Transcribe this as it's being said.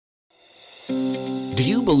Do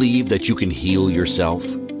you believe that you can heal yourself?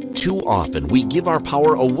 Too often we give our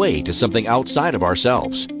power away to something outside of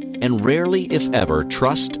ourselves, and rarely, if ever,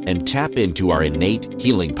 trust and tap into our innate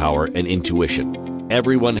healing power and intuition.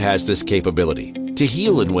 Everyone has this capability to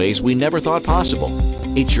heal in ways we never thought possible.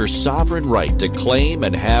 It's your sovereign right to claim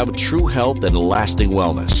and have true health and lasting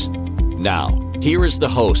wellness. Now, here is the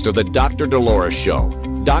host of the Dr. Dolores Show,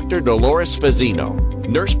 Dr. Dolores Fazzino,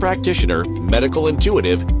 nurse practitioner, medical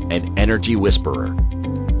intuitive, and energy whisperer.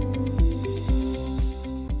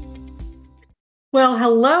 Well,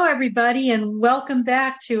 hello, everybody, and welcome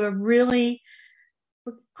back to a really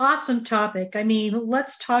awesome topic.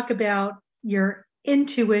 Let's talk about your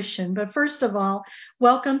intuition. But first of all,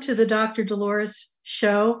 welcome to the Dr. Dolores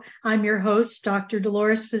Show. I'm your host, Dr.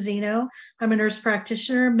 Dolores Fazzino. I'm a nurse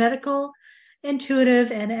practitioner, medical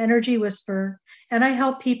intuitive, and energy whisperer, and I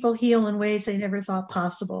help people heal in ways they never thought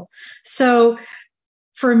possible. So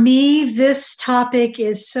for me, this topic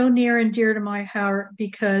is so near and dear to my heart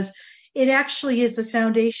because it actually is a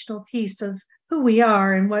foundational piece of who we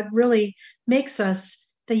are and what really makes us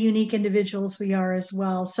the unique individuals we are as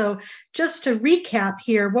well. So just to recap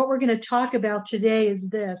here, what we're going to talk about today is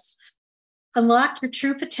this: unlock your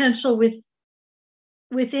true potential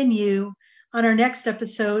within you. On our next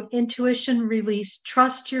episode, Intuition Release,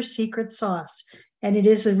 Trust Your Secret Sauce. And it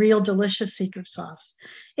is a real delicious secret sauce.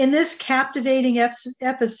 In this captivating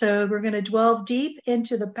episode, we're going to delve deep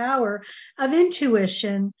into the power of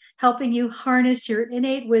intuition, helping you harness your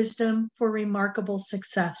innate wisdom for remarkable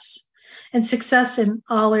success and success in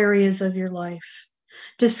all areas of your life.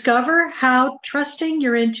 Discover how trusting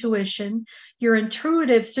your intuition, your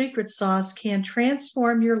intuitive secret sauce, can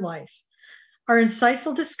transform your life. Our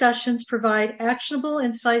insightful discussions provide actionable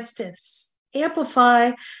insights to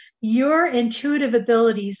amplify your intuitive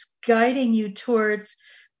abilities, guiding you towards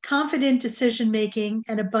confident decision-making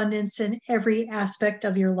and abundance in every aspect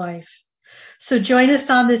of your life. So join us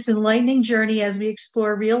on this enlightening journey as we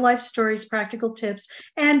explore real-life stories, practical tips,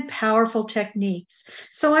 and powerful techniques.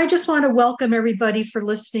 So I just want to welcome everybody for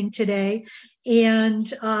listening today. And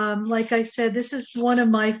like I said, this is one of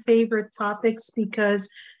my favorite topics because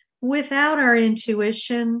without our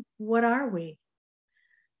intuition, what are we?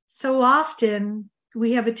 So often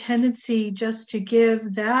we have a tendency just to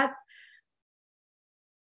give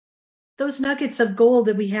those nuggets of gold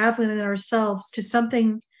that we have within ourselves to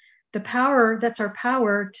something, the power that's our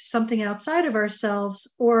power, to something outside of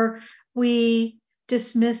ourselves, or we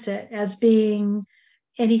dismiss it as being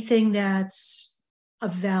anything that's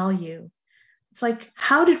of value. It's like,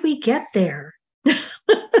 how did we get there?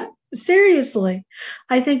 Seriously,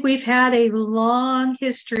 I think we've had a long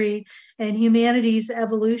history in humanity's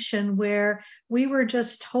evolution where we were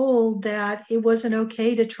just told that it wasn't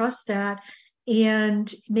okay to trust that. And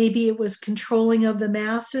maybe it was controlling of the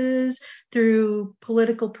masses through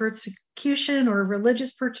political persecution or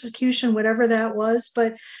religious persecution, whatever that was.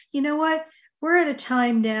 But you know what? We're at a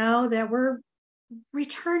time now that we're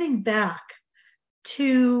returning back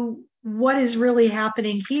to what is really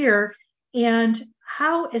happening here and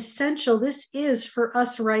how essential this is for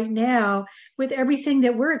us right now with everything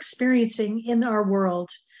that we're experiencing in our world.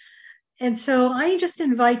 And so I just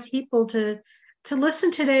invite people to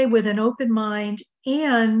listen today with an open mind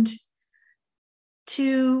and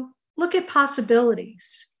to look at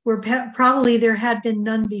possibilities where probably there had been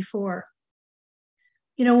none before.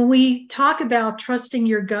 You know, when we talk about trusting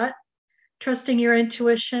your gut, trusting your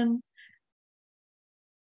intuition,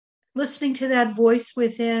 listening to that voice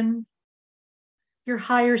within, your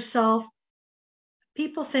higher self,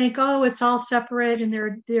 people think, oh, it's all separate and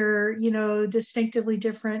they're distinctively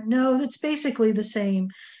different. No, it's basically the same.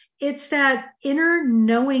 It's that inner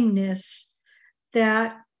knowingness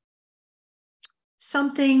that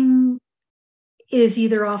something is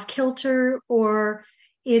either off kilter or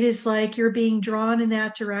it is like you're being drawn in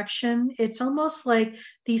that direction. It's almost like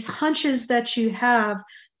these hunches that you have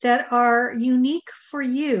that are unique for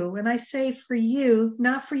you. And I say for you,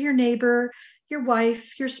 not for your neighbor, your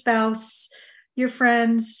wife, your spouse, your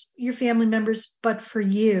friends, your family members, but for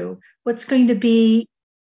you. What's going to be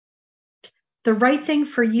the right thing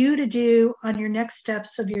for you to do on your next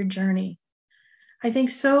steps of your journey. I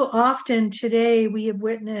think so often today we have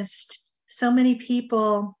witnessed so many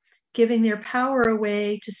people giving their power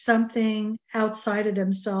away to something outside of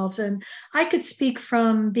themselves. And I could speak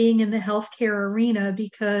from being in the healthcare arena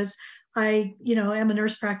because I, am a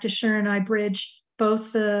nurse practitioner and I bridge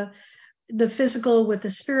both the physical with the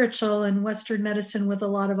spiritual and Western medicine with a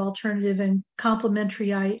lot of alternative and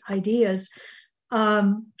complementary ideas,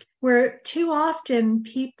 where too often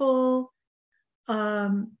people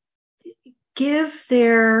give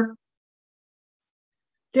their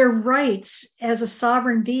their rights as a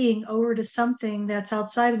sovereign being over to something that's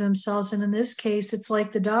outside of themselves. And in this case, it's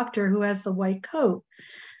like the doctor who has the white coat.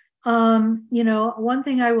 One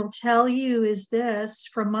thing I will tell you is this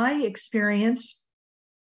from my experience,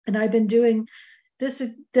 and I've been doing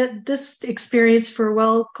this experience for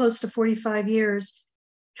well close to 45 years.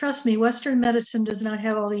 Trust me, Western medicine does not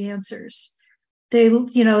have all the answers.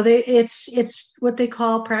 It's what they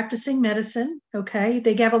call practicing medicine. Okay,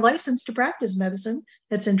 they have a license to practice medicine.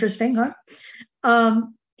 That's interesting, huh?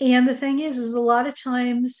 And the thing is a lot of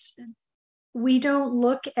times we don't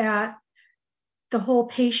look at the whole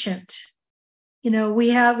patient.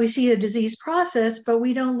 We see a disease process, but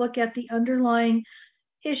we don't look at the underlying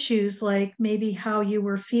issues, like maybe how you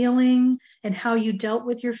were feeling and how you dealt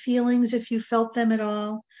with your feelings, if you felt them at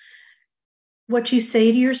all, what you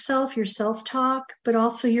say to yourself, your self-talk, but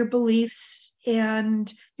also your beliefs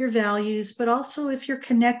and your values, but also if you're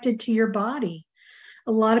connected to your body.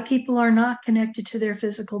 A lot of people are not connected to their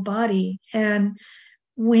physical body. And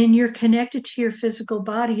when you're connected to your physical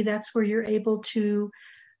body, that's where you're able to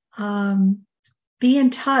be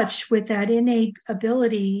in touch with that innate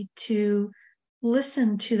ability to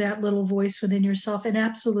listen to that little voice within yourself and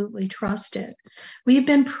absolutely trust it. We've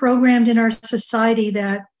been programmed in our society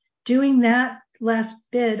that doing that last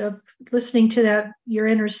bit of listening to that, your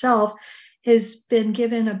inner self, has been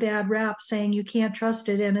given a bad rap, saying you can't trust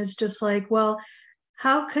it. And it's just like, well,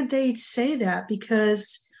 how could they say that?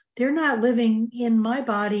 Because they're not living in my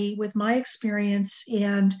body with my experience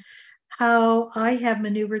and how I have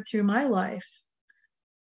maneuvered through my life.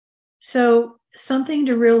 So something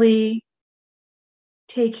to really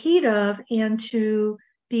take heed of and to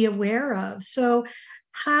be aware of. So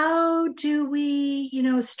how do we,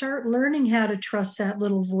 start learning how to trust that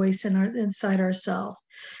little voice inside ourselves?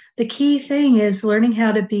 The key thing is learning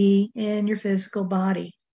how to be in your physical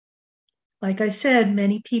body. Like I said,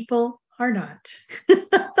 many people are not.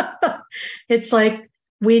 It's like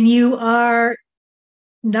when you are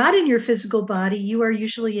not in your physical body, you are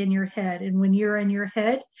usually in your head. And when you're in your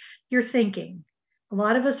head, you're thinking. A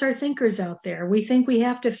lot of us are thinkers out there. We think we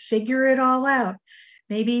have to figure it all out.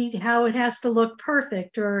 Maybe how it has to look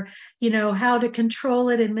perfect, or, how to control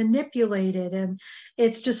it and manipulate it. And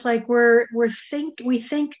it's just like we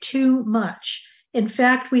think too much. In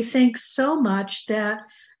fact, we think so much that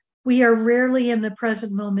we are rarely in the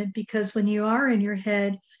present moment, because when you are in your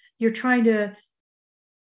head, you're trying to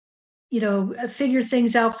figure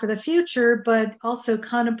things out for the future, but also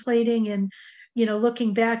contemplating and,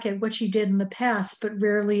 looking back at what you did in the past, but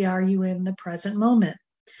rarely are you in the present moment.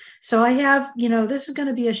 So I have, this is going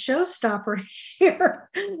to be a showstopper here,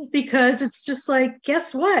 because it's just like,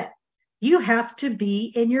 guess what? You have to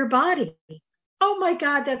be in your body. Oh my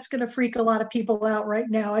God, that's going to freak a lot of people out right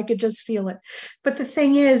now. I could just feel it. But the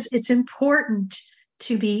thing is, it's important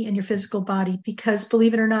to be in your physical body, because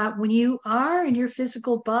believe it or not, when you are in your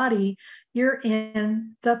physical body, you're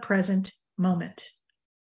in the present moment.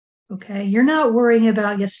 Okay. You're not worrying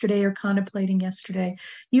about yesterday or contemplating yesterday.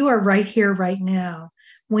 You are right here, right now.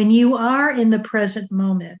 When you are in the present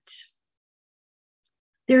moment,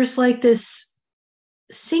 there's like this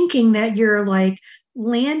sinking that you're like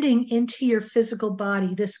landing into your physical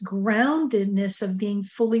body, this groundedness of being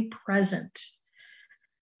fully present.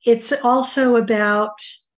 It's also about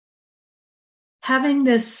having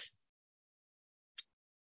this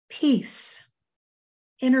peace,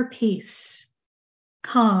 inner peace,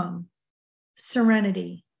 calm,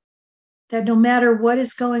 serenity, that no matter what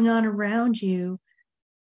is going on around you,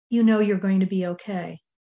 you know you're going to be okay.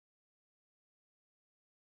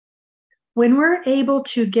 When we're able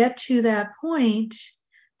to get to that point,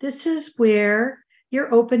 this is where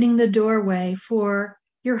you're opening the doorway for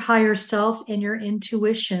your higher self and your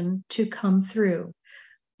intuition to come through.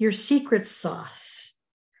 Your secret sauce,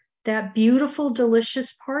 that beautiful,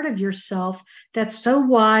 delicious part of yourself that's so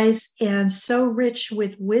wise and so rich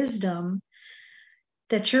with wisdom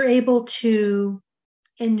that you're able to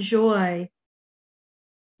enjoy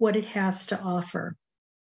what it has to offer.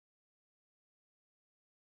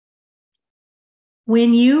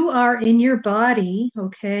 When you are in your body,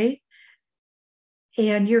 okay,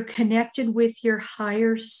 and you're connected with your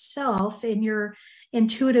higher self and your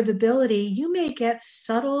intuitive ability, you may get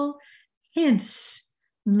subtle hints.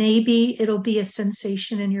 Maybe it'll be a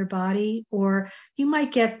sensation in your body, or you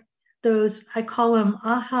might get those, I call them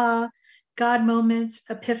aha God moments,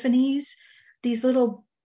 epiphanies, these little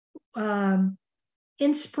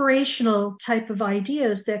inspirational type of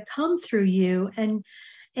ideas that come through you, and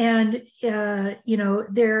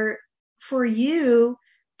they're for you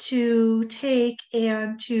to take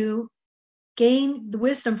and to gain the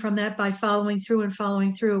wisdom from that by following through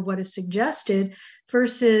of what is suggested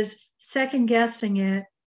versus second guessing it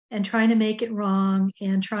and trying to make it wrong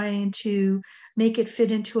and trying to make it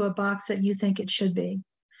fit into a box that you think it should be.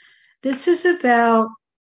 This is about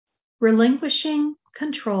relinquishing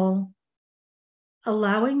control,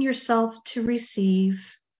 allowing yourself to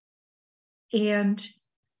receive, and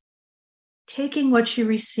taking what you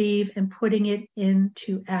receive and putting it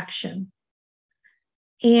into action.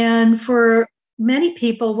 And for many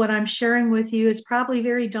people, what I'm sharing with you is probably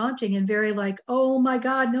very daunting and very like, oh my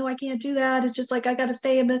God, no, I can't do that. It's just like, I got to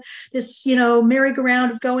stay in this,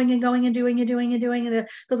 merry-go-round of going and going and doing and doing and doing, and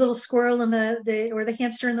the little squirrel and or the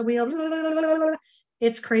hamster in the wheel. Blah, blah, blah, blah.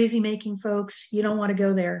 It's crazy making, folks. You don't want to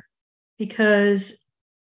go there because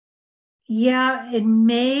you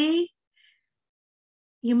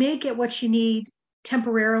may get what you need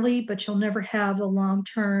temporarily, but you'll never have the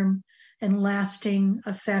long-term and lasting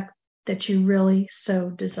effect that you really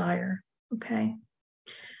so desire. Okay.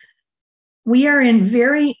 We are in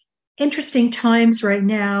very interesting times right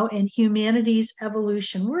now in humanity's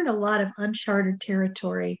evolution. We're in a lot of uncharted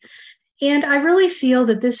territory. And I really feel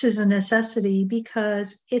that this is a necessity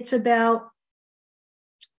because it's about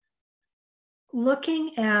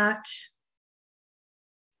looking at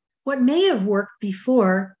what may have worked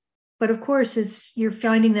before, but of course you're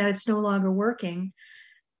finding that it's no longer working,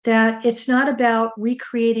 that it's not about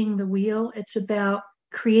recreating the wheel, it's about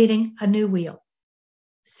creating a new wheel.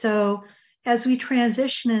 So as we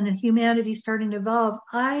transition and humanity starting to evolve,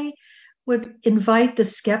 I would invite the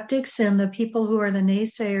skeptics and the people who are the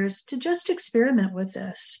naysayers to just experiment with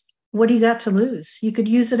this. What do you got to lose? You could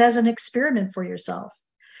use it as an experiment for yourself.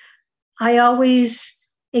 I always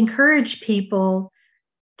encourage people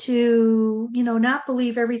to, not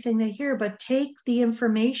believe everything they hear, but take the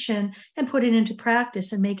information and put it into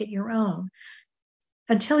practice and make it your own.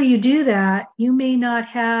 Until you do that, you may not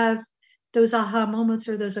have those aha moments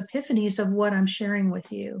or those epiphanies of what I'm sharing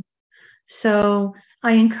with you. So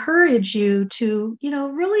I encourage you to,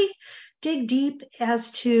 really dig deep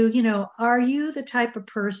as to, are you the type of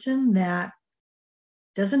person that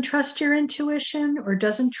doesn't trust your intuition or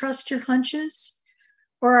doesn't trust your hunches?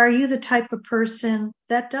 Or are you the type of person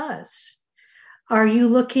that does? Are you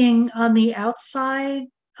looking on the outside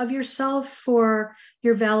of yourself for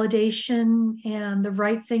your validation and the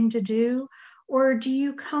right thing to do? Or do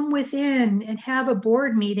you come within and have a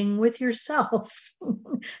board meeting with yourself,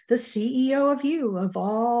 the CEO of you, of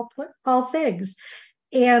all things?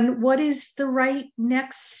 And what is the right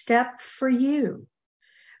next step for you?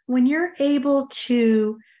 When you're able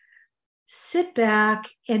to sit back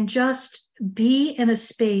and just be in a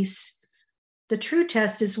space, the true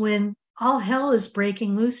test is when all hell is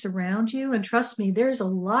breaking loose around you. And trust me, there's a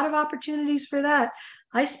lot of opportunities for that.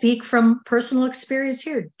 I speak from personal experience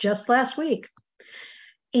here just last week.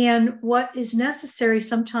 And what is necessary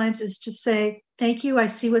sometimes is to say, thank you, I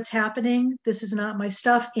see what's happening. This is not my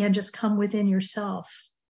stuff, and just come within yourself.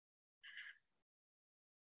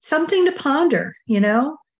 Something to ponder,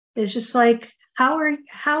 It's just like, how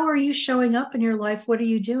are you showing up in your life? What are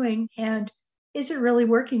you doing? And is it really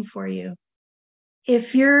working for you?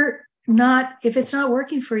 If it's not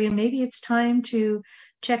working for you, maybe it's time to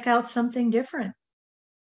check out something different.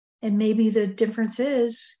 And maybe the difference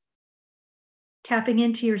is tapping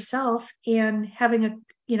into yourself and having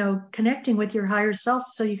connecting with your higher self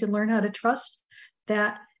so you can learn how to trust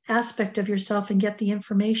that aspect of yourself and get the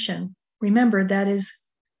information. Remember, that is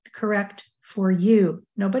correct for you,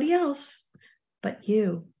 nobody else but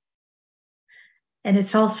you. And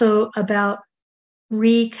it's also about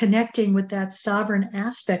reconnecting with that sovereign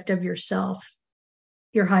aspect of yourself,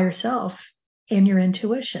 your higher self, and your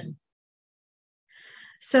intuition.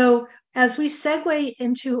 So as we segue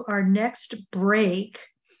into our next break,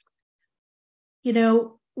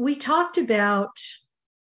 we talked about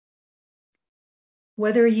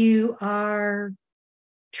whether you are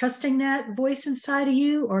trusting that voice inside of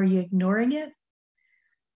you or are you ignoring it,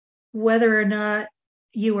 whether or not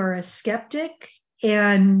you are a skeptic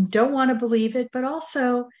and don't want to believe it, but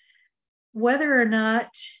also whether or not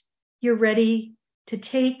you're ready to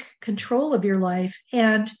take control of your life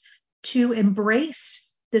and to embrace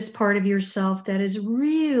this part of yourself that is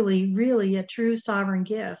really, really a true sovereign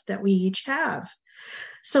gift that we each have.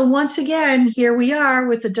 So once again, here we are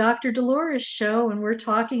with the Dr. Dolores show, and we're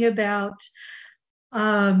talking about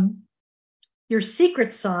your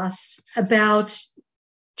secret sauce, about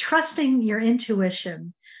trusting your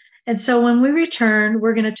intuition. And so when we return,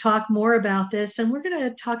 we're going to talk more about this, and we're going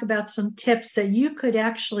to talk about some tips that you could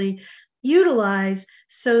actually utilize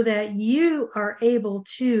so that you are able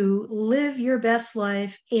to live your best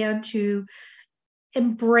life and to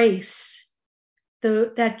embrace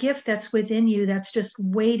that gift that's within you that's just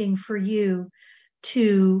waiting for you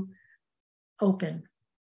to open.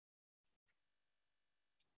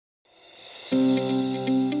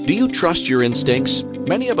 Do you trust your instincts?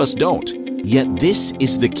 Many of us don't. Yet this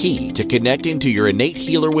is the key to connecting to your innate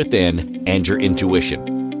healer within and your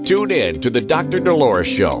intuition. Tune in to the Dr. Dolores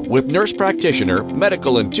Show with nurse practitioner,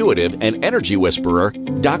 medical intuitive, and energy whisperer,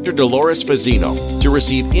 Dr. Dolores Fazzino, to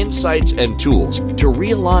receive insights and tools to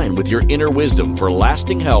realign with your inner wisdom for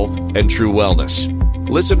lasting health and true wellness.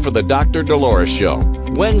 Listen for the Dr. Dolores Show,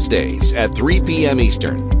 Wednesdays at 3 p.m.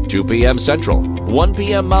 Eastern, 2 p.m. Central, 1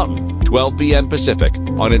 p.m. Mountain, 12 p.m. Pacific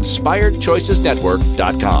on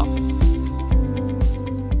InspiredChoicesNetwork.com.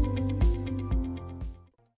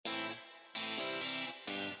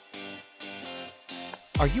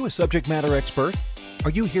 Are you a subject matter expert?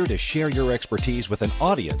 Are you here to share your expertise with an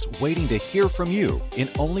audience waiting to hear from you in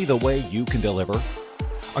only the way you can deliver?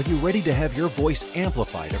 Are you ready to have your voice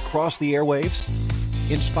amplified across the airwaves?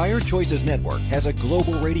 Inspired Choices Network has a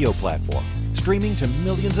global radio platform streaming to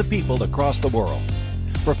millions of people across the world.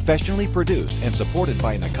 Professionally produced and supported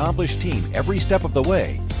by an accomplished team every step of the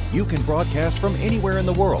way, you can broadcast from anywhere in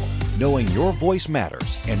the world, knowing your voice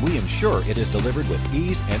matters, and we ensure it is delivered with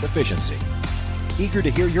ease and efficiency. Eager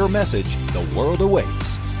to hear your message, the world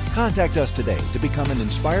awaits. Contact us today to become an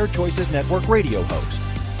Inspired Choices Network radio host.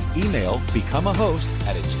 Email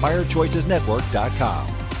becomeahost@inspiredchoicesnetwork.com.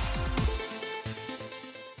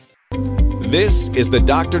 This is the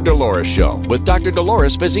Dr. Dolores Show with Dr.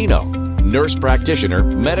 Dolores Fazzino, nurse practitioner,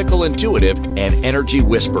 medical intuitive, and energy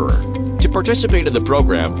whisperer. To participate in the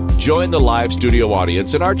program, join the live studio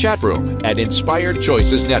audience in our chat room at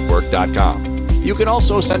InspiredChoicesNetwork.com. You can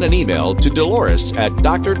also send an email to Dolores at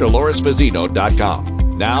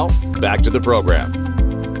drdoloresfazzino.com. Now, back to the program.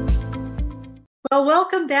 Well,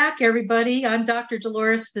 welcome back, everybody. I'm Dr.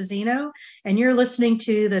 Dolores Fazzino, and you're listening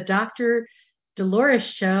to the Dr.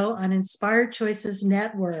 Dolores Show on Inspired Choices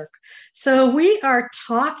Network. So we are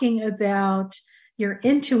talking about your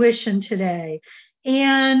intuition today.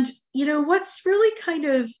 And, what's really kind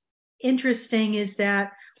of interesting is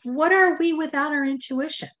that what are we without our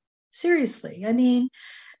intuition? Seriously. I mean,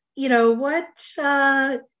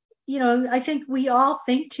 I think we all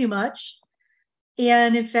think too much.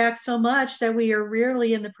 And in fact, so much that we are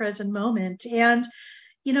rarely in the present moment. And,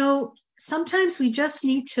 sometimes we just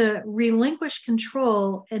need to relinquish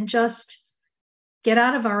control and just get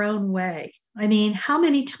out of our own way. I mean, how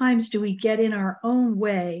many times do we get in our own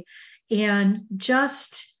way and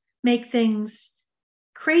just make things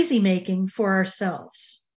crazy making for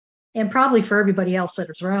ourselves and probably for everybody else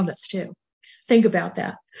that is around us too? Think about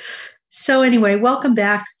that. So anyway, welcome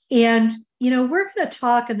back. And, we're going to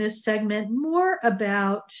talk in this segment more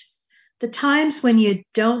about the times when you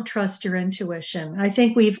don't trust your intuition. I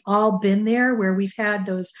think we've all been there where we've had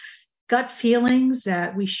those gut feelings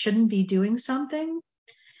that we shouldn't be doing something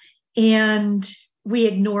and we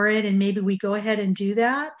ignore it and maybe we go ahead and do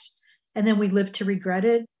that and then we live to regret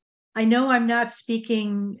it. I know I'm not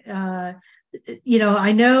speaking, I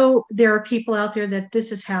know there are people out there that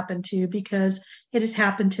this has happened to because it has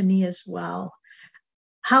happened to me as well.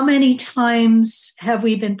 How many times have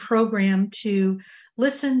we been programmed to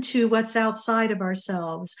listen to what's outside of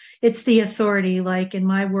ourselves? It's the authority, like in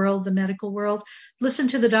my world, the medical world. Listen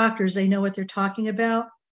to the doctors. They know what they're talking about.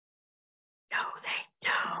 No, they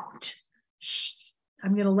don't. Shh.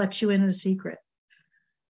 I'm going to let you in a secret.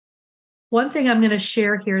 One thing I'm going to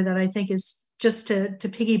share here that I think is just to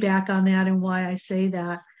piggyback on that and why I say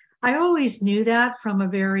that. I always knew that from a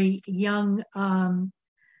very young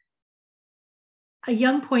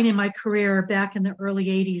point in my career back in the early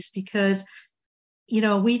 80s because,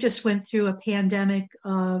 we just went through a pandemic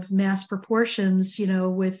of mass proportions,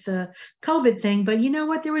 with the COVID thing. But you know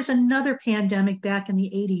what? There was another pandemic back in the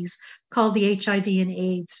 80s called the HIV and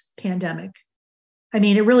AIDS pandemic. I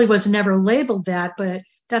mean, it really was never labeled that, but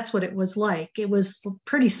that's what it was like. It was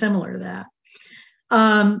pretty similar to that.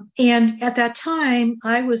 And at that time,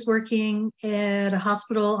 I was working at a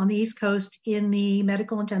hospital on the East Coast in the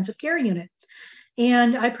medical intensive care unit.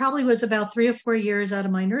 And I probably was about 3 or 4 years out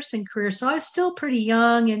of my nursing career. So I was still pretty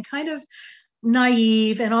young and kind of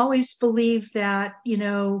naive and always believed that,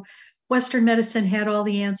 Western medicine had all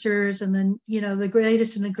the answers and then, the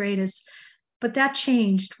greatest and the greatest. But that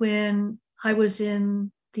changed when I was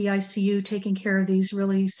in the ICU taking care of these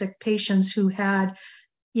really sick patients who had,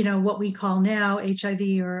 what we call now HIV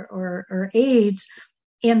or AIDS.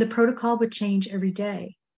 And the protocol would change every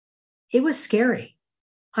day. It was scary.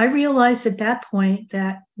 I realized at that point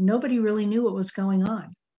that nobody really knew what was going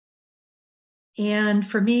on. And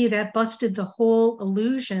for me, that busted the whole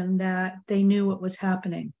illusion that they knew what was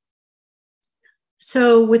happening.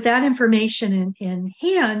 So with that information in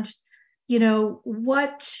hand,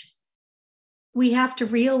 what we have to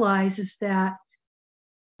realize is that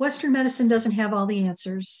Western medicine doesn't have all the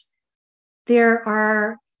answers.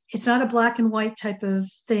 It's not a black and white type of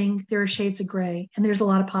thing. There are shades of gray, and there's a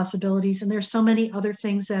lot of possibilities, and there's so many other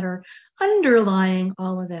things that are underlying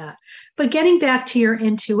all of that. But getting back to your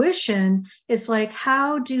intuition, it's like,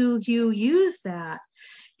 how do you use that?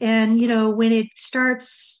 And, when it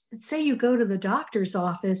starts, say you go to the doctor's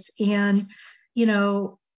office and,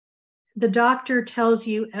 the doctor tells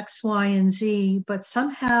you X, Y, and Z, but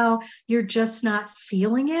somehow you're just not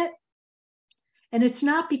feeling it. And it's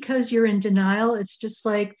not because you're in denial. It's just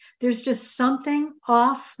like there's just something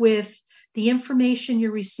off with the information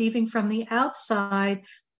you're receiving from the outside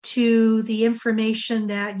to the information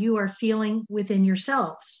that you are feeling within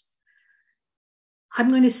yourselves. I'm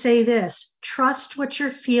going to say this: trust what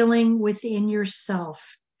you're feeling within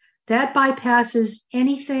yourself. That bypasses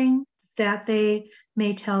anything that they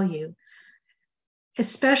may tell you,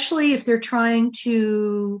 especially if they're trying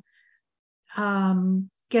to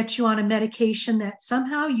get you on a medication that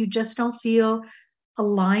somehow you just don't feel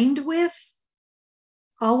aligned with.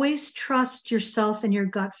 Always trust yourself and your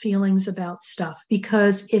gut feelings about stuff,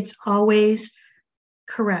 because it's always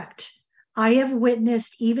correct. I have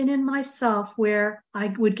witnessed, even in myself, where I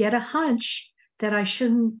would get a hunch that I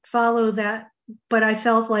shouldn't follow that, but I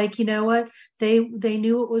felt like, you know what, they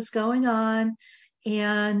knew what was going on,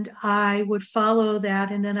 and I would follow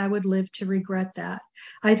that, and then I would live to regret that.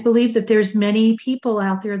 I believe that there's many people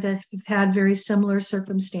out there that have had very similar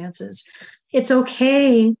circumstances. It's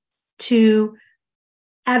okay to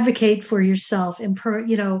advocate for yourself and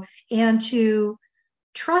to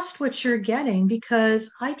trust what you're getting,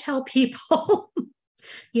 because I tell people,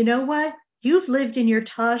 you know what? You've lived in your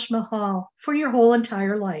Taj Mahal for your whole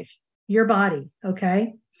entire life, your body,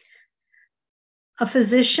 okay? A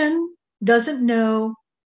physician doesn't know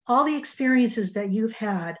all the experiences that you've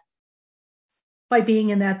had by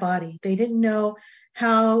being in that body. They didn't know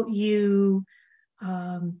how you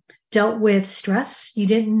dealt with stress. You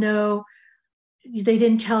didn't know, they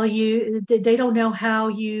didn't tell you, they don't know how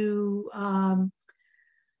you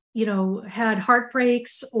had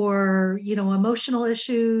heartbreaks or, emotional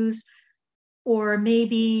issues, or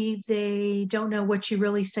maybe they don't know what you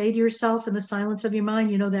really say to yourself in the silence of your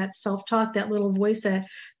mind. That self-talk, that little voice that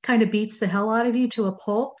kind of beats the hell out of you to a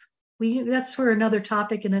pulp. That's for another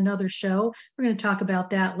topic in another show. We're going to talk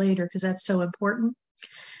about that later, because that's so important.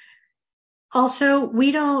 Also,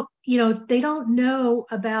 they don't know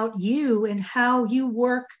about you and how you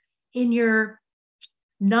work in your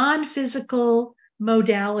non-physical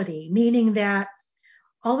modality, meaning that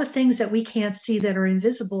all the things that we can't see that are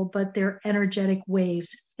invisible, but they're energetic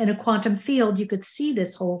waves. In a quantum field, you could see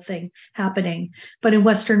this whole thing happening. But in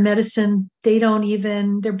Western medicine,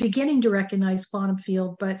 they're beginning to recognize quantum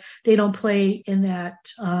field, but they don't play in that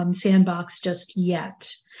sandbox just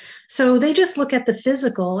yet. So they just look at the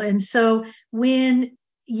physical. And so when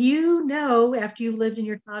after you've lived in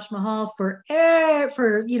your Taj Mahal for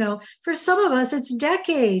some of us, it's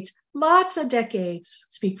decades, lots of decades,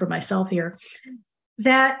 speak for myself here,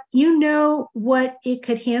 that what it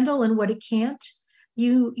could handle and what it can't.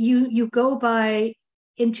 You go by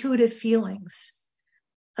intuitive feelings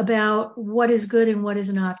about what is good and what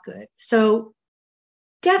is not good. So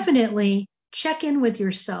definitely check in with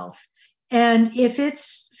yourself. And if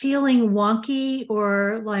it's feeling wonky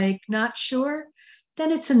or like not sure,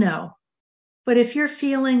 then it's a no. But if you're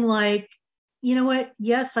feeling like, you know what,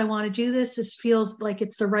 yes, I want to do this, this feels like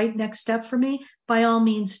it's the right next step for me, by all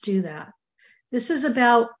means do that. This is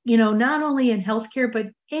about, not only in healthcare, but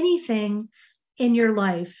anything in your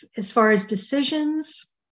life as far as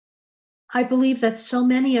decisions. I believe that so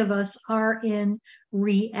many of us are in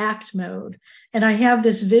react mode. And I have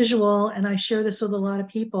this visual, and I share this with a lot of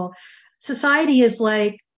people. Society is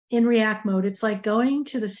like in react mode. It's like going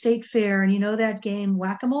to the state fair, and that game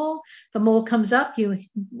Whack-A-Mole. The mole comes up,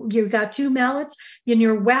 you've got two mallets, and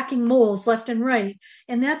you're whacking moles left and right.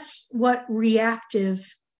 And that's what reactive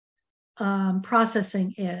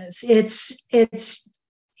processing is.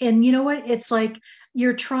 And you know what? It's like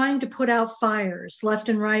you're trying to put out fires left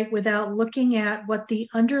and right without looking at what the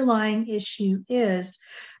underlying issue is,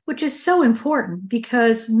 which is so important,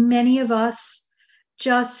 because many of us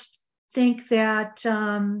just think that,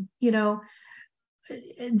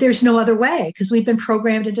 there's no other way, because we've been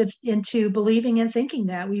programmed into believing and thinking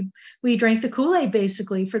that we drank the Kool-Aid,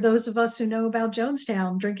 basically. For those of us who know about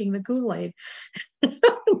Jonestown, drinking the Kool-Aid.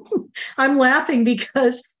 I'm laughing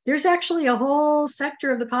because there's actually a whole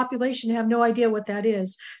sector of the population who have no idea what that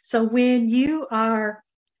is. So when you are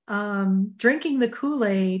drinking the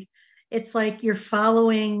Kool-Aid, it's like you're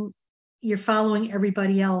following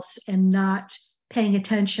everybody else and not paying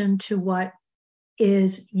attention to what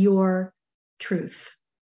is your truth.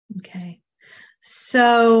 Okay.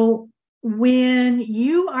 So when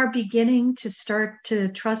you are beginning to start to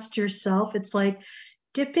trust yourself, it's like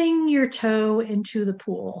dipping your toe into the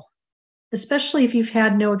pool, especially if you've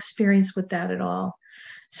had no experience with that at all.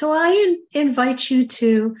 So I invite you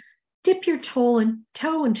to dip your toe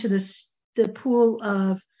into the pool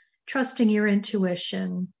of trusting your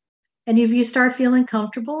intuition. And if you start feeling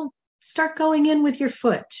comfortable, start going in with your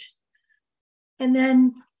foot, and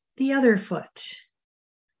then the other foot,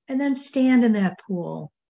 and then stand in that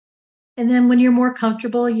pool. And then when you're more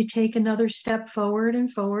comfortable, you take another step forward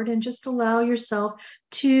and just allow yourself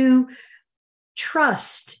to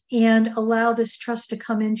trust and allow this trust to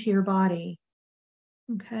come into your body.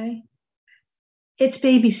 Okay. It's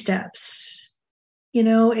baby steps.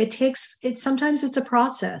 Sometimes it's a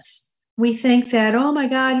process. We think that, oh my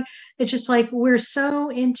God, it's just like we're so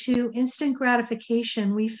into instant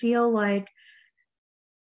gratification. We feel like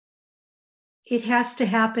it has to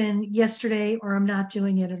happen yesterday or I'm not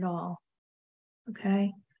doing it at all.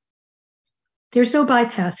 Okay. There's no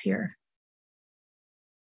bypass here.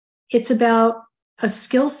 It's about a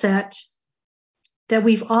skill set that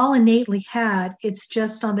we've all innately had. It's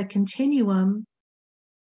just on the continuum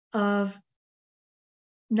of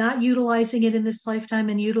not utilizing it in this lifetime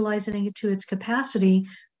and utilizing it to its capacity.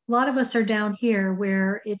 A lot of us are down here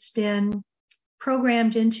where it's been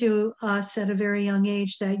programmed into us at a very young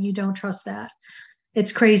age that you don't trust that.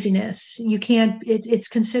 It's craziness. You can't, it's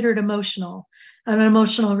considered emotional, an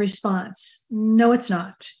emotional response. No, it's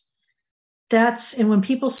not. And when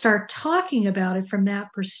people start talking about it from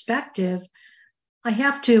that perspective, I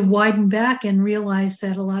have to widen back and realize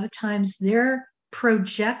that a lot of times they're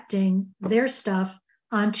projecting their stuff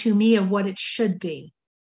onto me of what it should be.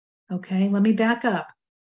 Okay, let me back up.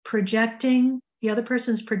 The other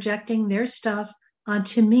person's projecting their stuff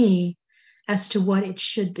onto me as to what it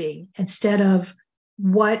should be instead of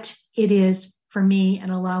what it is for me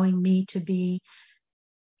and allowing me to be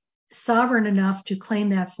sovereign enough to claim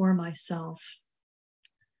that for myself.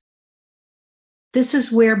 This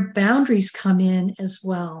is where boundaries come in as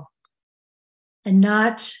well, and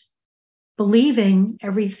not believing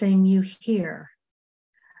everything you hear.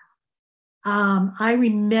 I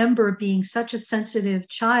remember being such a sensitive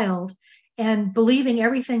child and believing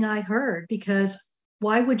everything I heard, because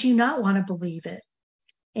why would you not want to believe it?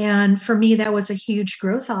 And for me, that was a huge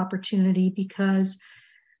growth opportunity because,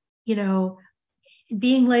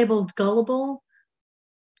 being labeled gullible,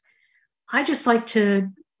 I just like to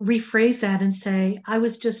rephrase that and say I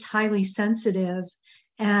was just highly sensitive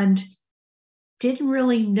and didn't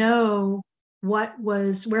really know where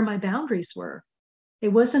my boundaries were.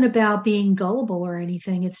 It wasn't about being gullible or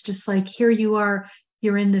anything. It's just like, here you are,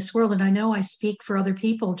 you're in this world. And I know I speak for other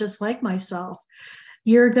people just like myself.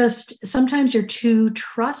 Sometimes you're too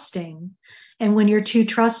trusting. And when you're too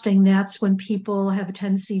trusting, that's when people have a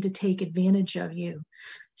tendency to take advantage of you.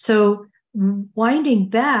 So winding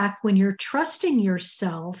back, when you're trusting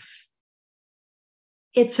yourself,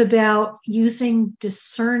 it's about using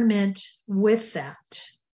discernment with that.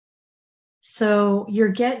 So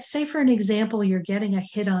say for an example, you're getting a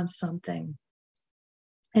hit on something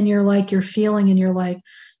and you're like,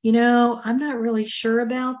 I'm not really sure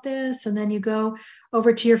about this. And then you go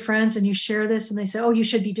over to your friends and you share this and they say, oh, you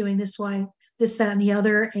should be doing this, why, this, that, and the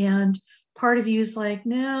other. And part of you is like,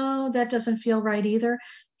 no, that doesn't feel right either.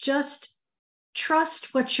 Just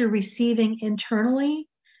trust what you're receiving internally.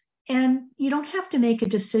 And you don't have to make a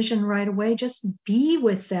decision right away. Just be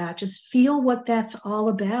with that. Just feel what that's all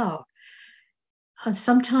about.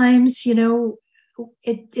 Sometimes,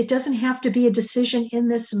 it doesn't have to be a decision in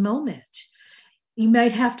this moment. You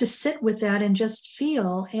might have to sit with that and just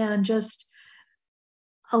feel and just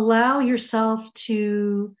allow yourself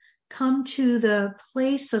to come to the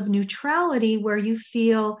place of neutrality where you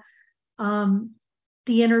feel the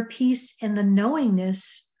inner peace and the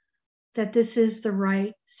knowingness that this is the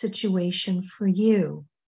right situation for you.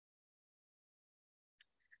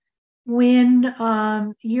 When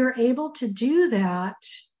you're able to do that,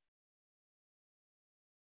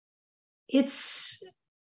 it's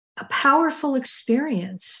a powerful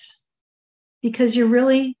experience because you're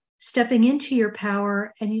really stepping into your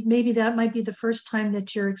power, and maybe that might be the first time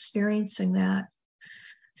that you're experiencing that.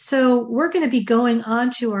 So we're going to be going on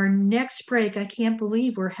to our next break. I can't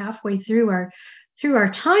believe we're halfway through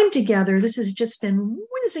our time together. This has just been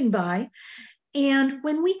whizzing by. And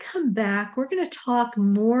when we come back, we're going to talk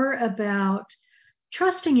more about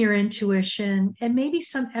trusting your intuition and maybe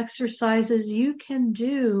some exercises you can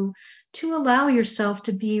do to allow yourself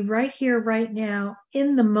to be right here, right now,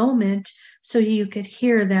 in the moment, so you could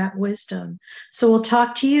hear that wisdom. So we'll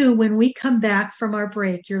talk to you when we come back from our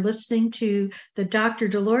break. You're listening to the Dr.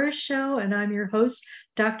 Dolores Show, and I'm your host,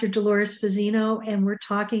 Dr. Dolores Fazzino, and we're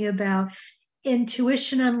talking about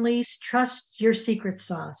Intuition Unleashed, Trust Your Secret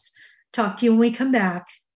Sauce. Talk to you when we come back.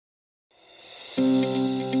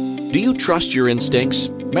 Do you trust your instincts?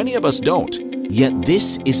 Many of us don't. Yet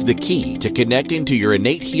this is the key to connecting to your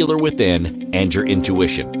innate healer within and your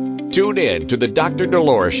intuition. Tune in to the Dr.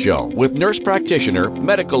 Dolores Show with nurse practitioner,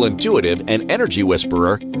 medical intuitive, and energy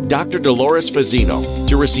whisperer, Dr. Dolores Fazzino,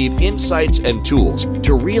 to receive insights and tools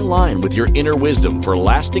to realign with your inner wisdom for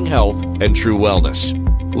lasting health and true wellness.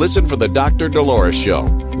 Listen for the Dr. Dolores Show,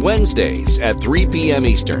 Wednesdays at 3 p.m.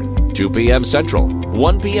 Eastern, 2 p.m. Central,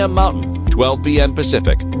 1 p.m. Mountain, 12 p.m.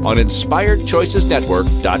 Pacific on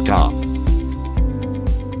InspiredChoicesNetwork.com.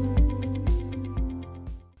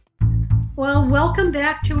 Well, welcome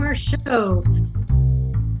back to our show.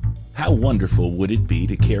 How wonderful would it be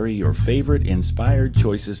to carry your favorite Inspired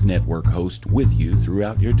Choices Network host with you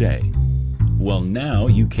throughout your day? Well, now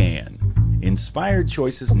you can. Inspired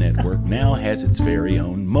Choices Network now has its very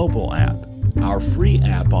own mobile app. Our free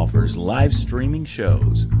app offers live streaming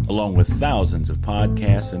shows, along with thousands of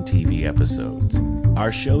podcasts and TV episodes.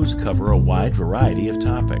 Our shows cover a wide variety of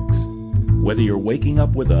topics. Whether you're waking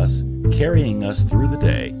up with us, carrying us through the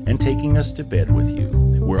day, and taking us to bed with you,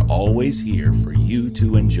 we're always here for you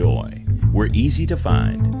to enjoy. We're easy to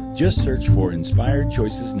find. Just search for Inspired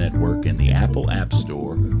Choices Network in the Apple App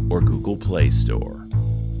Store or Google Play Store.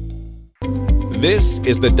 This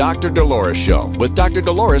is the Dr. Dolores Show with Dr.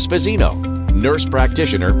 Dolores Fazzino, nurse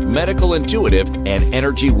practitioner, medical intuitive, and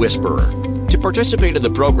energy whisperer. To participate in the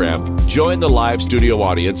program, join the live studio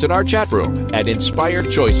audience in our chat room at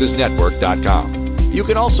InspiredChoicesNetwork.com. You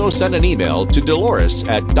can also send an email to Dolores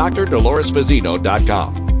at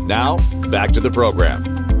drdoloresfazzino.com. Now, back to the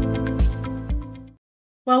program.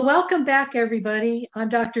 Well, welcome back, everybody. I'm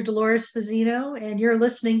Dr. Dolores Fazzino, and you're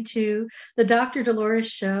listening to the Dr. Dolores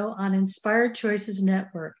Show on Inspired Choices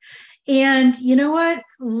Network. And you know what?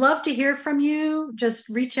 Love to hear from you. Just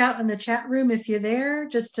reach out in the chat room if you're there,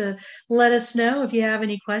 just to let us know if you have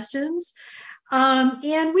any questions.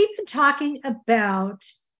 And we've been talking about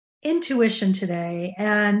intuition today.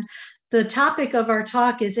 And the topic of our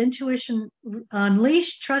talk is Intuition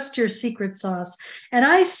Unleashed, Trust Your Secret Sauce. And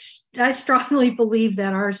I strongly believe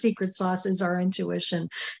that our secret sauce is our intuition,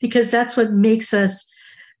 because that's what makes us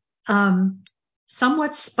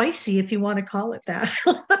somewhat spicy, if you want to call it that.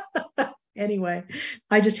 Anyway,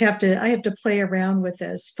 I have to play around with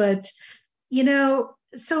this. But,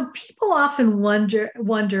 so people often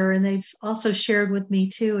wonder, and they've also shared with me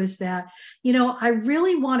too, is that, I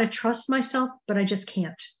really want to trust myself, but I just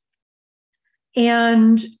can't.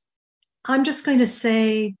 And I'm just going to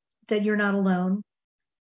say that you're not alone.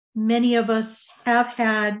 Many of us have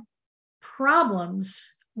had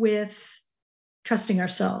problems with trusting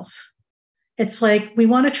ourselves. It's like we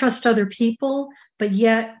want to trust other people, but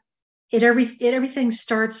yet everything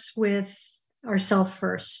starts with ourselves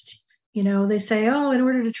first. They say, oh, in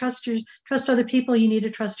order to trust other people, you need to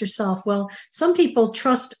trust yourself. Well, some people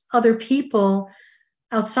trust other people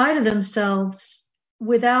outside of themselves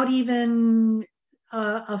without even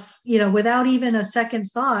without even a second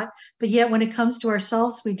thought. But yet when it comes to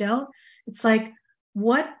ourselves, we don't. It's like,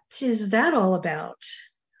 what is that all about?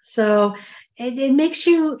 So it makes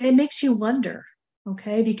you wonder.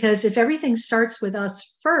 Okay, because if everything starts with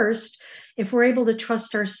us first, if we're able to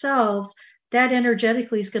trust ourselves, that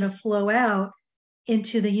energetically is going to flow out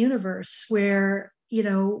into the universe, where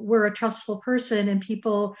we're a trustful person, and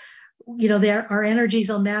people, our energies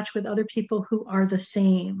will match with other people who are the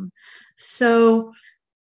same. So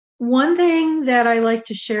one thing that I like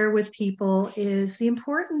to share with people is the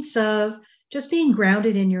importance of just being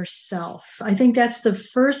grounded in yourself. I think that's the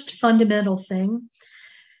first fundamental thing.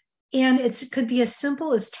 And it could be as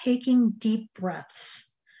simple as taking deep breaths.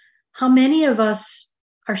 How many of us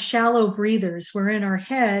are shallow breathers? We're in our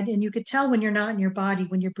head, and you could tell when you're not in your body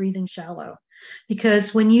when you're breathing shallow.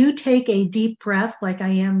 Because when you take a deep breath like I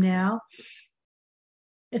am now,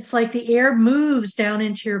 it's like the air moves down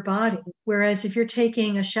into your body. Whereas if you're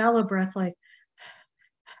taking a shallow breath,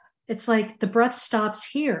 it's like the breath stops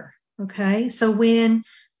here. Okay. So when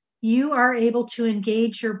you are able to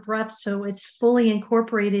engage your breath so it's fully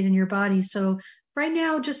incorporated in your body. So right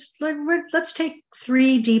now, just let's take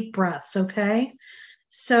 3 deep breaths. Okay.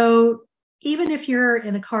 So even if you're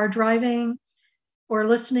in the car driving or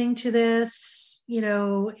listening to this,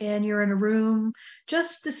 and you're in a room,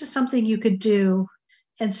 this is something you could do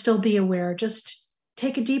and still be aware. Just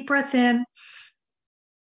take a deep breath in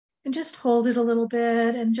and just hold it a little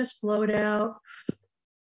bit and just blow it out.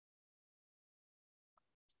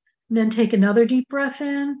 And then take another deep breath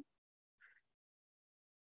in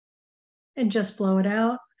and just blow it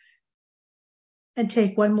out. And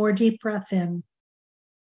take one more deep breath in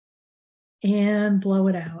and blow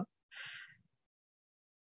it out.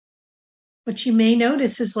 What you may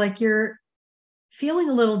notice is like you're feeling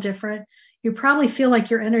a little different. You probably feel like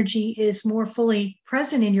your energy is more fully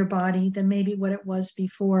present in your body than maybe what it was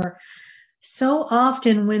before. So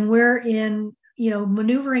often when we're in,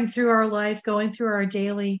 maneuvering through our life, going through our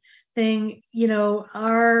daily thing,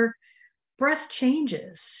 our breath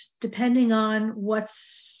changes depending on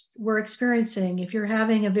what's we're experiencing. If you're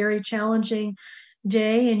having a very challenging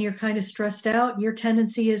day and you're kind of stressed out, your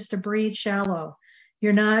tendency is to breathe shallow.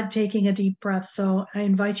 You're not taking a deep breath. So I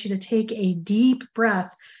invite you to take a deep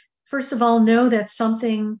breath. First of all, know that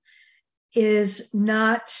something is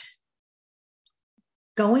not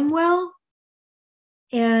going well.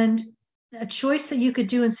 And a choice that you could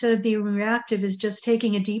do instead of being reactive is just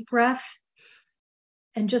taking a deep breath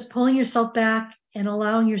and just pulling yourself back and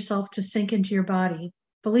allowing yourself to sink into your body.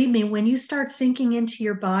 Believe me, when you start sinking into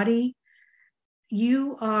your body,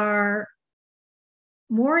 you are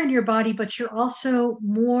more in your body, but you're also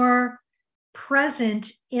more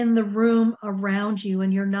present in the room around you,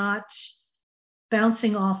 and you're not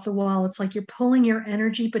bouncing off the wall. It's like you're pulling your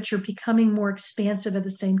energy, but you're becoming more expansive at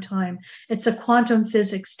the same time. It's a quantum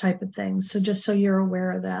physics type of thing. So just so you're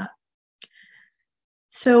aware of that.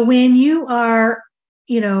 So when you are,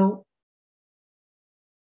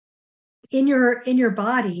 in your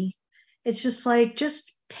body, it's just like,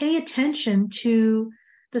 just pay attention to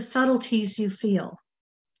the subtleties you feel.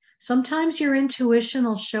 Sometimes your intuition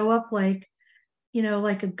will show up like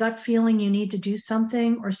a gut feeling you need to do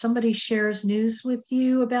something, or somebody shares news with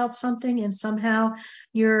you about something and somehow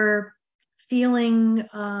you're feeling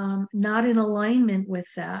not in alignment with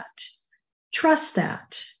that. Trust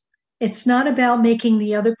that. It's not about making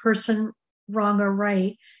the other person wrong or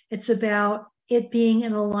right. It's about it being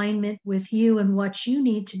in alignment with you and what you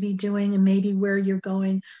need to be doing, and maybe where you're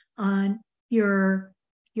going on your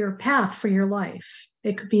path for your life.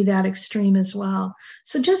 It could be that extreme as well.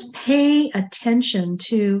 So just pay attention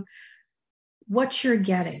to what you're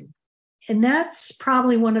getting. And that's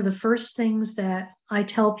probably one of the first things that I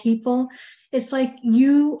tell people. It's like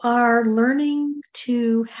you are learning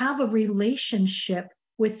to have a relationship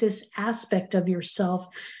with this aspect of yourself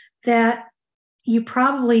that you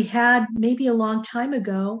probably had maybe a long time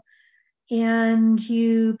ago, and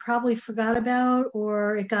you probably forgot about,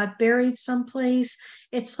 or it got buried someplace.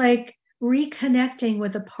 It's like reconnecting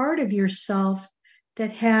with a part of yourself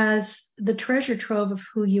that has the treasure trove of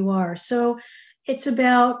who you are. So it's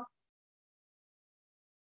about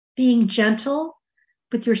being gentle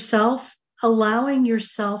with yourself, allowing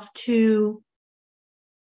yourself to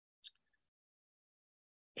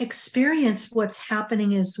experience what's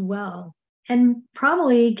happening as well, and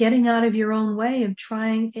probably getting out of your own way of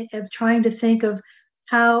trying to think of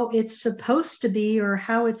how it's supposed to be or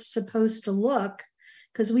how it's supposed to look,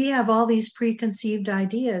 because we have all these preconceived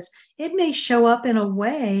ideas. It may show up in a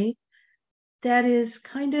way that is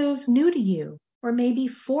kind of new to you, or maybe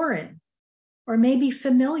foreign, or maybe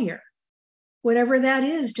familiar. Whatever that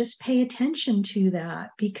is, just pay attention to that,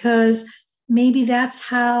 because maybe that's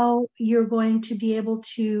how you're going to be able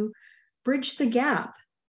to bridge the gap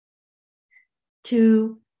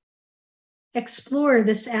to explore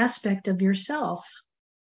this aspect of yourself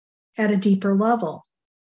at a deeper level.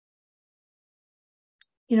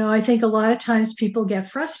 I think a lot of times people get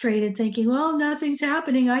frustrated thinking, well, nothing's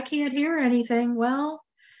happening. I can't hear anything. Well,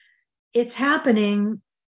 it's happening.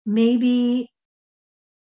 Maybe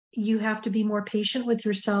you have to be more patient with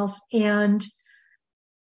yourself and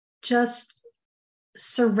just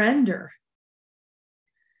surrender.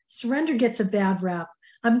 Surrender gets a bad rap.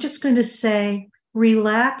 I'm just going to say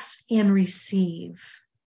relax and receive.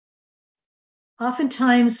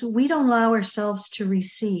 Oftentimes, we don't allow ourselves to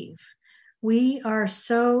receive. We are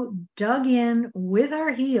so dug in with our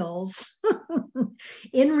heels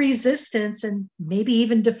in resistance and maybe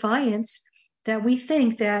even defiance that we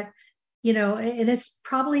think that, and it's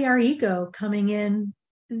probably our ego coming in,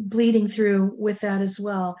 bleeding through with that as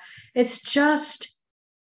well. It's just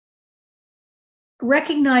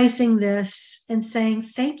recognizing this and saying,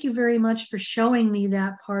 thank you very much for showing me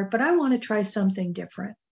that part, but I want to try something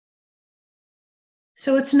different.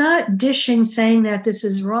 So it's not dishing, saying that this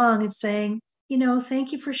is wrong. It's saying,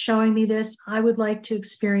 thank you for showing me this. I would like to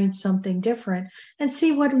experience something different and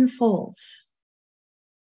see what unfolds.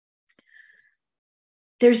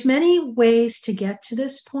 There's many ways to get to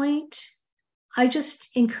this point. I just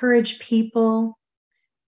encourage people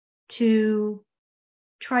to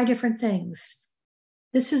try different things.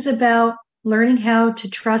 This is about learning how to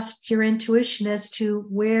trust your intuition as to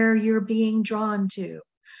where you're being drawn to.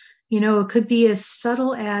 It could be as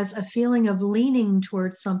subtle as a feeling of leaning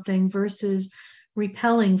towards something versus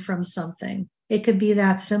repelling from something. It could be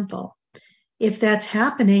that simple. If that's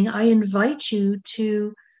happening, I invite you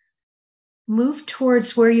to move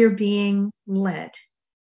towards where you're being led,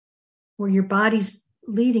 where your body's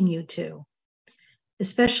leading you to,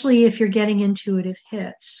 especially if you're getting intuitive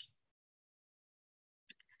hits.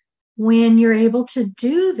 When you're able to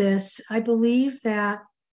do this, I believe that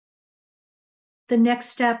the next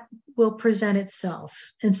step will present itself,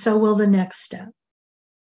 and so will the next step.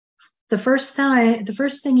 The first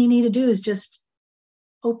thing you need to do is just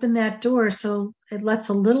open that door so it lets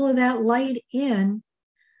a little of that light in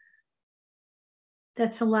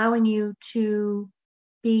that's allowing you to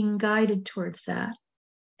being guided towards that.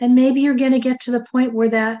 And maybe you're going to get to the point where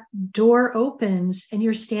that door opens and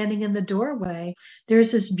you're standing in the doorway.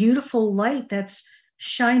 There's this beautiful light that's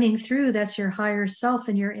shining through. That's your higher self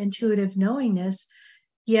and your intuitive knowingness.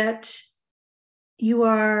 Yet you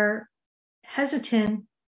are hesitant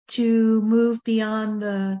to move beyond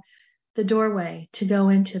the doorway to go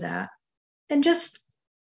into that. And just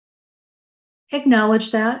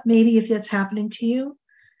acknowledge that, maybe if that's happening to you.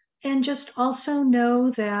 And just also know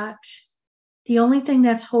that the only thing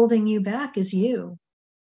that's holding you back is you.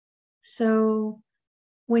 So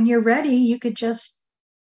when you're ready, you could just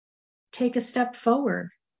take a step forward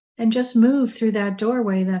and just move through that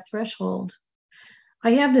doorway, that threshold.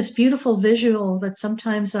 I have this beautiful visual that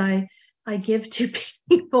sometimes I give to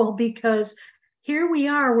people because here we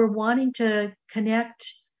are, we're wanting to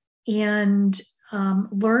connect and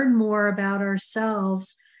learn more about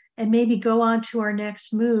ourselves and maybe go on to our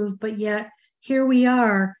next move. But yet here we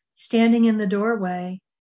are standing in the doorway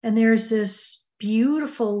and there's this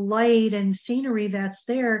beautiful light and scenery that's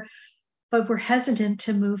there, but we're hesitant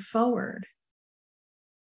to move forward.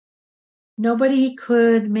 Nobody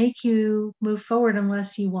could make you move forward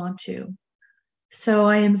unless you want to. So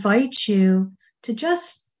I invite you to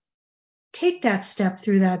just take that step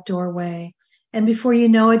through that doorway. And before you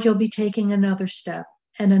know it, you'll be taking another step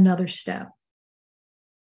and another step.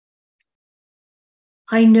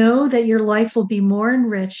 I know that your life will be more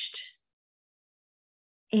enriched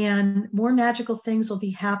and more magical things will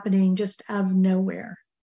be happening just out of nowhere.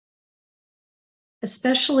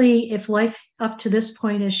 Especially if life up to this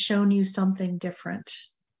point has shown you something different.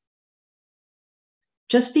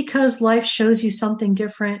 Just because life shows you something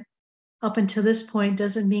different up until this point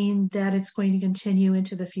doesn't mean that it's going to continue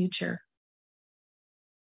into the future.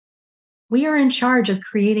 We are in charge of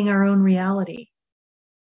creating our own reality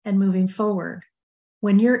and moving forward.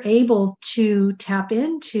 When you're able to tap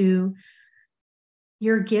into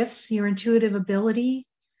your gifts, your intuitive ability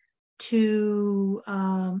to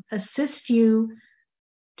assist you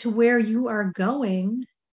to where you are going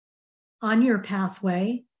on your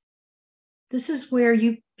pathway, this is where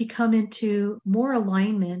you become into more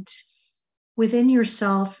alignment within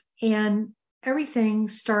yourself and everything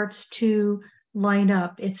starts to line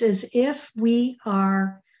up. It's as if we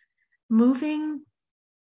are moving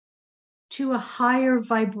to a higher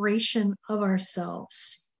vibration of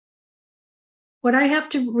ourselves. What I have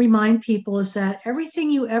to remind people is that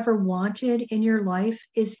everything you ever wanted in your life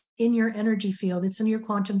is in your energy field. It's in your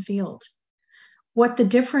quantum field. What the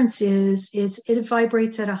difference is it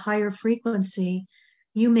vibrates at a higher frequency.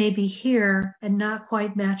 You may be here and not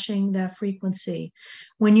quite matching that frequency.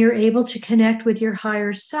 When you're able to connect with your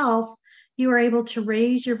higher self, you are able to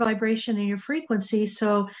raise your vibration and your frequency.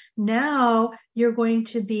 So now you're going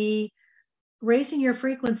to be raising your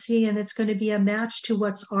frequency and it's going to be a match to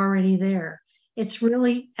what's already there. It's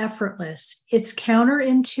really effortless. It's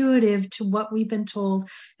counterintuitive to what we've been told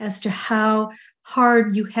as to how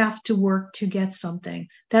hard you have to work to get something.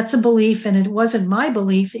 That's a belief, and it wasn't my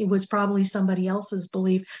belief. It was probably somebody else's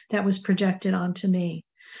belief that was projected onto me.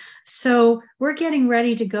 So we're getting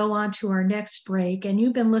ready to go on to our next break, and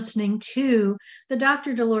you've been listening to the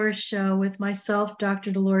Dr. Dolores Show with myself,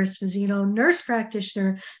 Dr. Dolores Fazzino, nurse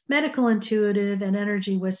practitioner, medical intuitive, and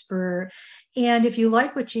energy whisperer. And if you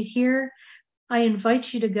like what you hear, I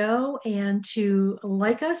invite you to go and to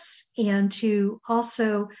like us and to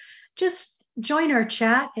also just join our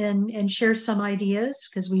chat and share some ideas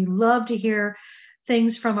because we love to hear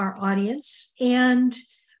things from our audience. And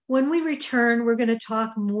when we return, we're going to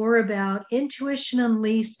talk more about intuition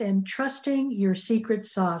unleashed and trusting your secret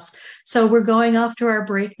sauce. So we're going off to our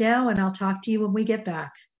break now, and I'll talk to you when we get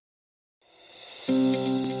back.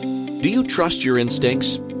 Do you trust your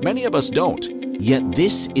instincts? Many of us don't. Yet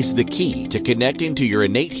this is the key to connecting to your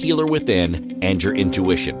innate healer within and your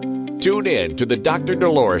intuition. Tune in to the Dr.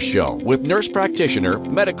 Dolores Show with nurse practitioner,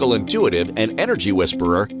 medical intuitive, and energy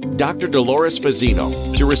whisperer, Dr. Dolores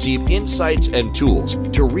Fazzino, to receive insights and tools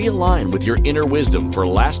to realign with your inner wisdom for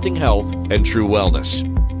lasting health and true wellness.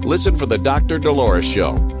 Listen for the Dr. Dolores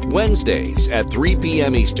Show, Wednesdays at 3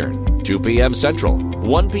 p.m. Eastern, 2 p.m. Central,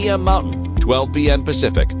 1 p.m. Mountain, 12 p.m.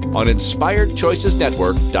 Pacific on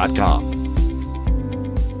InspiredChoicesNetwork.com.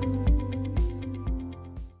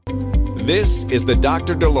 This is the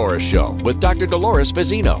Dr. Dolores Show with Dr. Dolores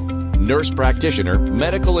Fazzino, nurse practitioner,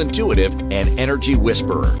 medical intuitive, and energy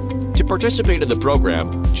whisperer. To participate in the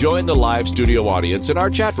program, join the live studio audience in our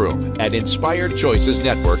chat room at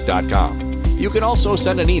InspiredChoicesNetwork.com. You can also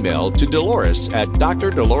send an email to Dolores at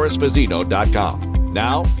drdoloresfazzino.com.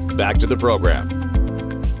 Now, back to the program.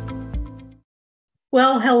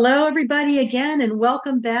 Well, hello, everybody, again, and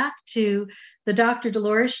welcome back to the Dr.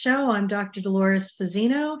 Dolores Show. I'm Dr. Dolores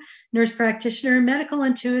Fazzino, nurse practitioner, medical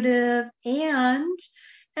intuitive, and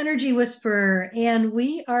energy whisperer. And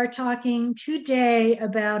we are talking today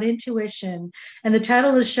about intuition. And the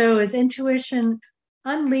title of the show is Intuition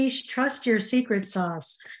Unleash, Trust Your Secret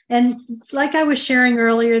Sauce. And like I was sharing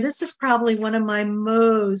earlier, this is probably one of my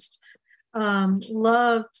most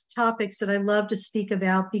loved topics that I love to speak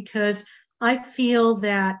about, because I feel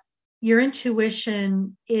that your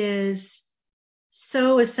intuition is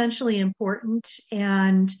so essentially important,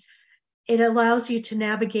 and it allows you to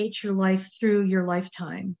navigate your life through your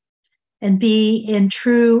lifetime and be in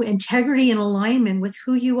true integrity and alignment with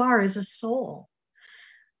who you are as a soul.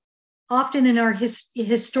 Often in our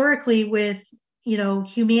historically with,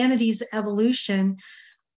 humanity's evolution,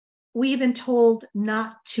 we have been told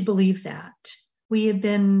not to believe that. We have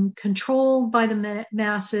been controlled by the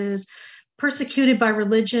masses, persecuted by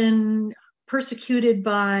religion, persecuted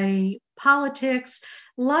by politics.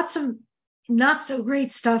 Lots of not so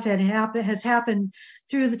great stuff has happened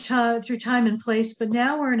through time and place, but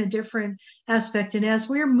now we're in a different aspect. And as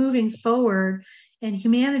we're moving forward in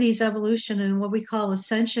humanity's evolution and what we call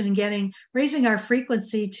ascension and raising our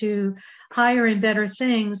frequency to higher and better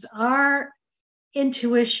things, our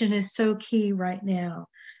intuition is so key right now.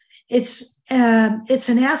 It's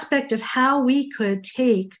an aspect of how we could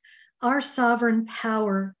take our sovereign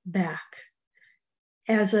power back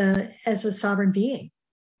as a sovereign being.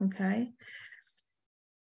 Okay.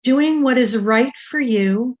 Doing what is right for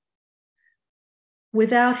you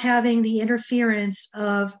without having the interference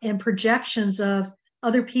of and projections of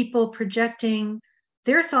other people projecting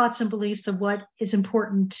their thoughts and beliefs of what is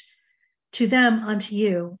important to them onto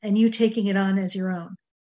you, and you taking it on as your own.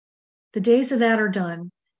 The days of that are done.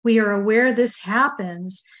 We are aware this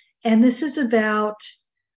happens, and this is about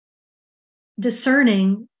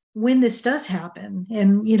discerning when this does happen,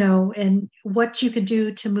 and and what you could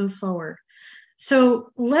do to move forward. So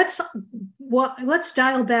let's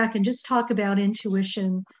dial back and just talk about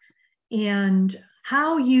intuition and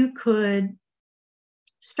how you could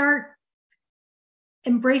start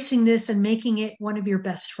embracing this and making it one of your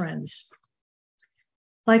best friends.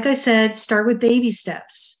 Like I said, start with baby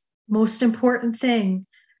steps. Most important thing,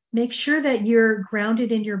 make sure that you're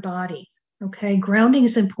grounded in your body. Okay, grounding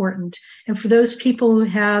is important. And for those people who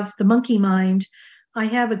have the monkey mind, I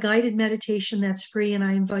have a guided meditation that's free, and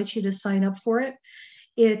I invite you to sign up for it.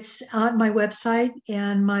 It's on my website,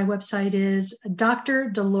 and my website is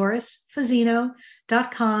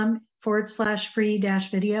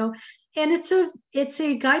drdoloresfazzino.com/free-video. And it's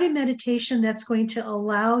a guided meditation that's going to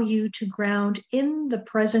allow you to ground in the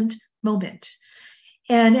present moment.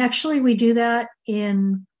 And actually, we do that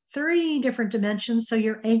in 3 different dimensions, so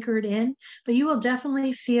you're anchored in, but you will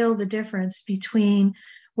definitely feel the difference between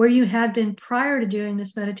where you had been prior to doing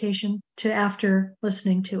this meditation to after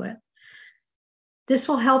listening to it. This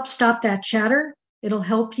will help stop that chatter. It'll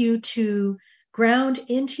help you to ground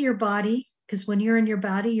into your body, because when you're in your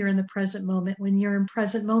body, you're in the present moment. When you're in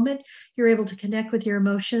present moment, you're able to connect with your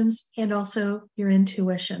emotions and also your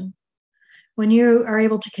intuition. When you are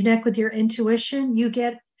able to connect with your intuition, you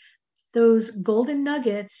get those golden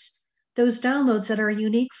nuggets, those downloads that are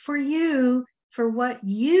unique for you, for what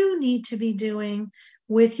you need to be doing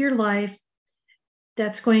with your life,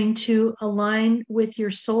 that's going to align with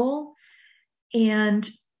your soul and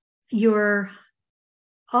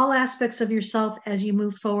all aspects of yourself as you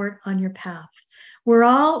move forward on your path. We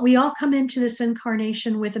all come into this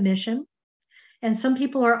incarnation with a mission, and some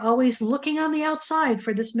people are always looking on the outside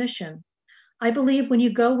for this mission. I believe when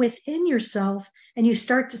you go within yourself and you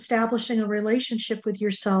start establishing a relationship with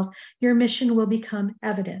yourself, your mission will become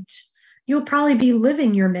evident. You'll probably be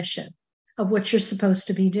living your mission of what you're supposed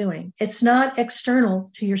to be doing. It's not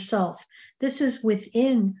external to yourself. This is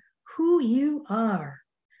within who you are.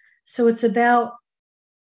 So it's about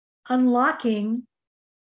unlocking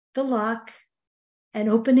the lock and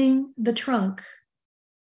opening the trunk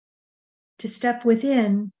to step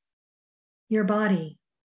within your body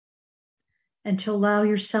and to allow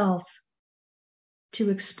yourself to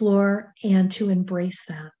explore and to embrace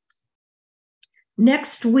that.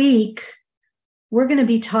 Next week, we're going to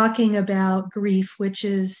be talking about grief, which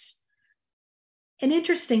is an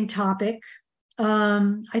interesting topic.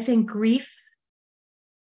 I think grief,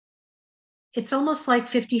 it's almost like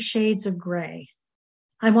 50 Shades of Gray.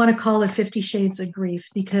 I want to call it 50 Shades of Grief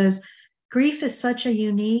because grief is such a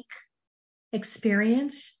unique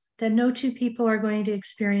experience that no two people are going to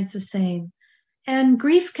experience the same. And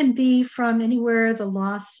grief can be from anywhere: the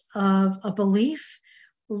loss of a belief,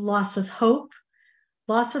 loss of hope,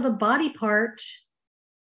 loss of a body part,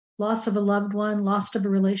 loss of a loved one, loss of a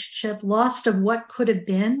relationship, loss of what could have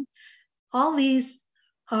been. All these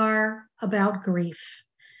are about grief.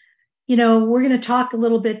 We're going to talk a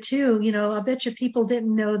little bit too. I bet you people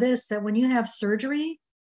didn't know this, that when you have surgery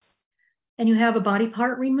and you have a body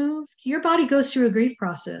part removed, your body goes through a grief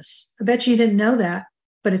process. I bet you didn't know that,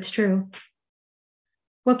 but it's true.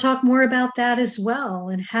 We'll talk more about that as well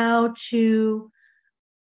and how to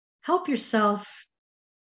help yourself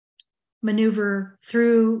maneuver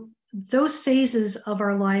through those phases of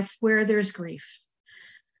our life where there's grief.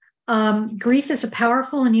 Grief is a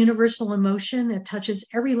powerful and universal emotion that touches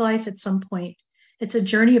every life at some point. It's a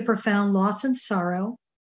journey of profound loss and sorrow,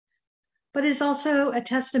 but it is also a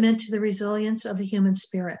testament to the resilience of the human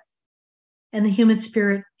spirit. And the human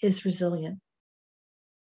spirit is resilient.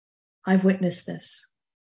 I've witnessed this.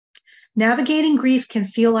 Navigating grief can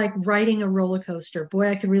feel like riding a roller coaster. Boy,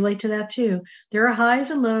 I can relate to that too. There are highs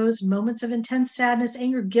and lows, moments of intense sadness,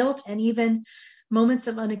 anger, guilt, and even moments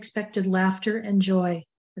of unexpected laughter and joy.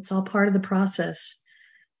 It's all part of the process.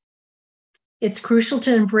 It's crucial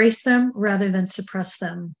to embrace them rather than suppress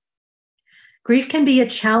them. Grief can be a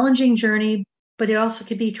challenging journey, but it also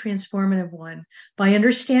can be a transformative one. By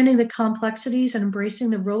understanding the complexities and embracing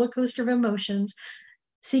the roller coaster of emotions,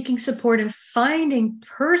 seeking support and finding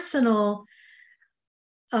personal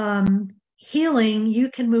healing, you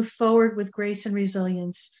can move forward with grace and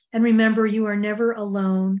resilience. And remember, you are never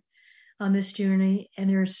alone on this journey, and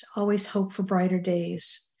there's always hope for brighter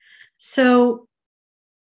days. So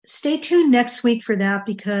stay tuned next week for that,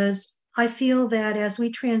 because I feel that as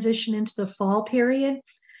we transition into the fall period,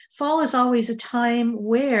 fall is always a time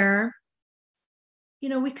where,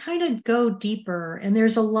 we kind of go deeper, and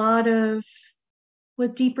there's a lot of,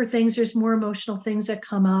 with deeper things, there's more emotional things that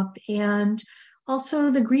come up, and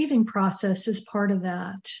also the grieving process is part of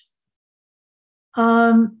that.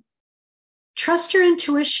 Trust your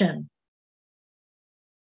intuition.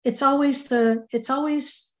 It's always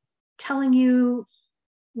telling you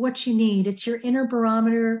what you need. It's your inner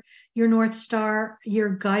barometer, your North Star, your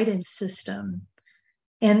guidance system.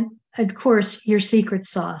 And of course, your secret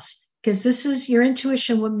sauce, because this is your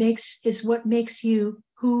intuition, what makes you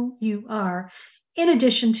who you are, in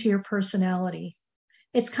addition to your personality.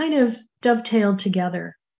 It's kind of dovetailed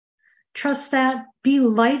together. Trust that, be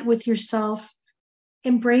light with yourself,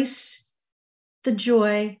 embrace the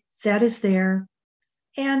joy that is there,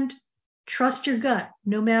 and trust your gut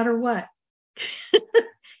no matter what.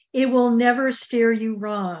 It will never steer you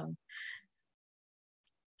wrong.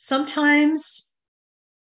 Sometimes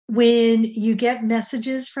when you get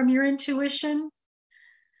messages from your intuition,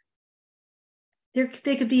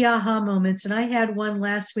 they could be aha moments. And I had one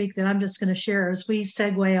last week that I'm just going to share as we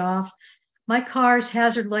segue off. My car's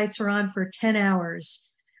hazard lights were on for 10 hours.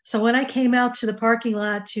 So when I came out to the parking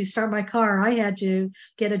lot to start my car, I had to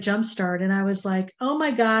get a jump start. And I was like, oh my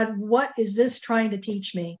God, what is this trying to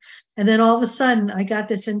teach me? And then all of a sudden I got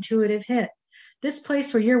this intuitive hit. This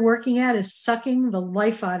place where you're working at is sucking the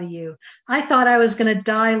life out of you. I thought I was going to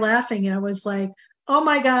die laughing. And I was like, oh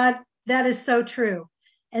my God, that is so true.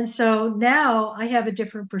 And so now I have a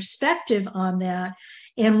different perspective on that.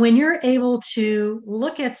 And when you're able to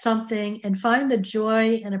look at something and find the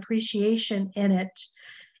joy and appreciation in it,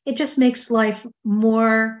 it just makes life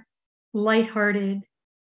more lighthearted,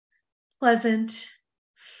 pleasant,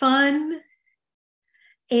 fun,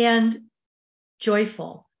 and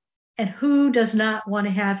joyful. And who does not want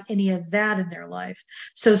to have any of that in their life?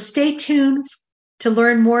 So stay tuned to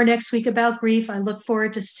learn more next week about grief. I look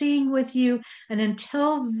forward to seeing with you. And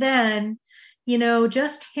until then,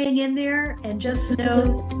 just hang in there and just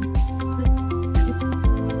know.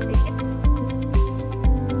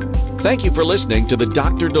 Thank you for listening to the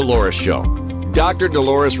Dr. Dolores Show. Dr.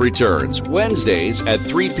 Dolores returns Wednesdays at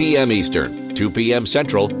 3 p.m. Eastern, 2 p.m.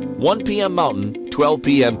 Central, 1 p.m. Mountain, 12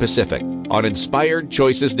 p.m. Pacific on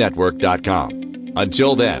InspiredChoicesNetwork.com.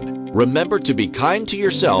 Until then, Remember to be kind to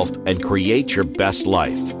yourself and create your best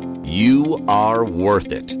life. You are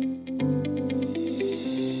worth it.